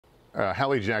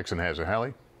Hallie Jackson has it.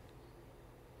 Hallie?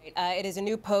 It is a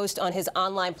new post on his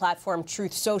online platform,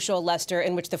 Truth Social, Lester,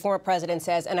 in which the former president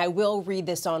says, and I will read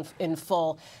this in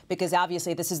full, because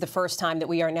obviously this is the first time that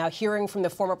we are now hearing from the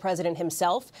former president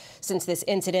himself since this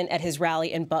incident at his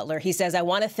rally in Butler. He says, I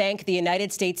want to thank the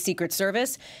United States Secret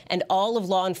Service and all of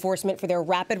law enforcement for their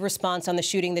rapid response on the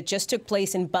shooting that just took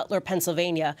place in Butler,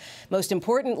 Pennsylvania. Most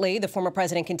importantly, the former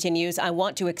president continues, I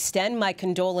want to extend my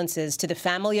condolences to the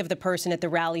family of the person at the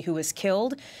rally who was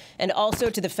killed, and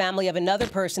also to the family of another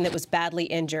person that was badly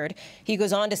injured. He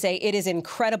goes on to say, it is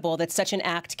incredible that such an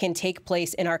act can take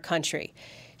place in our country.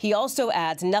 He also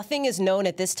adds, nothing is known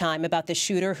at this time about the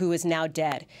shooter who is now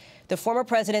dead. The former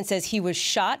president says he was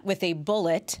shot with a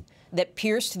bullet that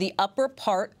pierced the upper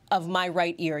part of my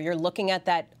right ear. You're looking at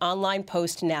that online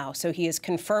post now. So he is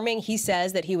confirming, he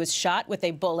says that he was shot with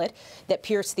a bullet that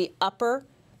pierced the upper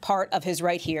part of his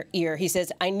right ear. He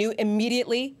says, I knew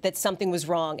immediately that something was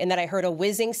wrong and that I heard a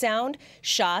whizzing sound,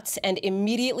 shots, and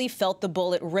immediately felt the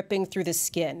bullet ripping through the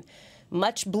skin.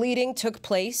 Much bleeding took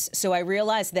place, so I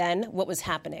realized then what was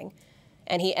happening.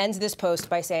 And he ends this post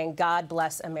by saying, God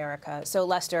bless America. So,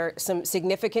 Lester, some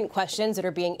significant questions that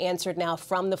are being answered now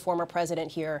from the former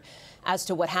president here as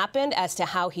to what happened, as to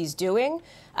how he's doing,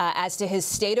 as to his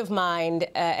state of mind.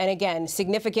 And again,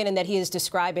 significant in that he is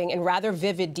describing in rather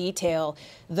vivid detail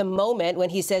the moment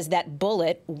when he says that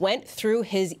bullet went through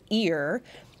his ear.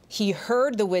 He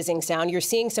heard the whizzing sound. You're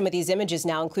seeing some of these images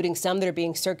now, including some that are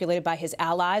being circulated by his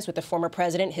allies with the former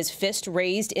president, his fist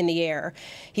raised in the air.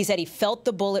 He said he felt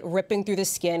the bullet ripping through the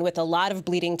skin with a lot of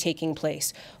bleeding taking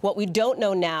place. What we don't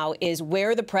know now is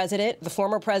where the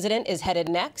former president, is headed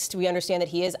next. We understand that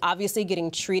he is obviously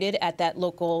getting treated at that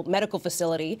local medical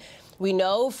facility. We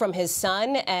know from his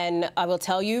son, and I will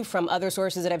tell you from other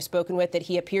sources that I've spoken with, that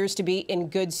he appears to be in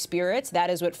good spirits.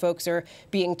 That is what folks are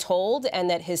being told, and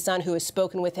that his son, who has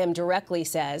spoken with him directly,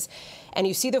 says. And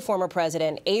you see the former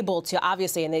president able to,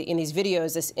 obviously, in these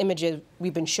videos, this image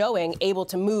we've been showing, able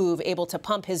to move, able to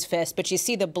pump his fist. But you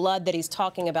see the blood that he's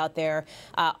talking about there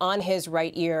on his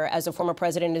right ear as the former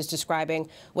president is describing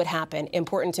what happened.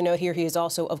 Important to note here, he is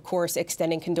also, of course,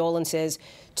 extending condolences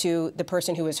to the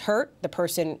person who was hurt, the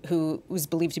person who was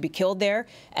believed to be killed there,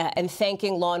 and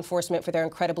thanking law enforcement for their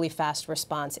incredibly fast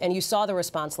response. And you saw the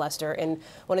response, Lester, in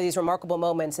one of these remarkable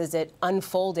moments as it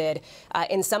unfolded.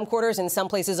 In some quarters, in some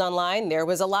places online, there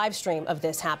was a live stream of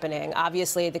this happening.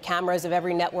 Obviously, the cameras of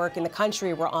every network in the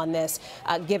country were on this,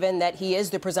 given that he is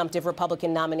the presumptive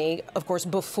Republican nominee, of course,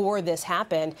 before this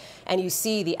happened. And you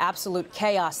see the absolute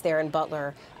chaos there in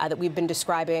Butler that we've been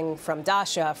describing from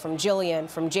Dasha, from Jillian,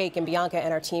 from Jake and Bianca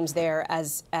and our teams there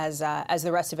as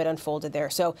the rest of it unfolded there.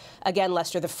 So again,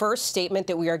 Lester, the first statement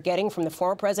that we are getting from the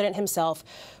former president himself,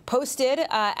 posted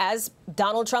as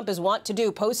Donald Trump is wont to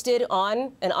do, posted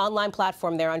on an online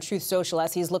platform there on Truth Social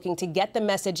as he's looking to get the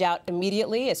message out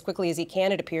immediately, as quickly as he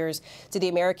can, it appears, to the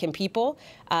American people,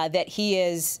 that he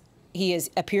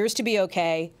appears to be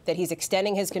okay, that he's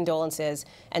extending his condolences,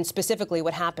 and specifically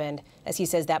what happened, as he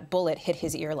says, that bullet hit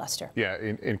his ear, Lester. Yeah,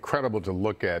 incredible to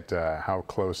look at how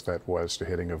close that was to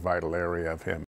hitting a vital area of him.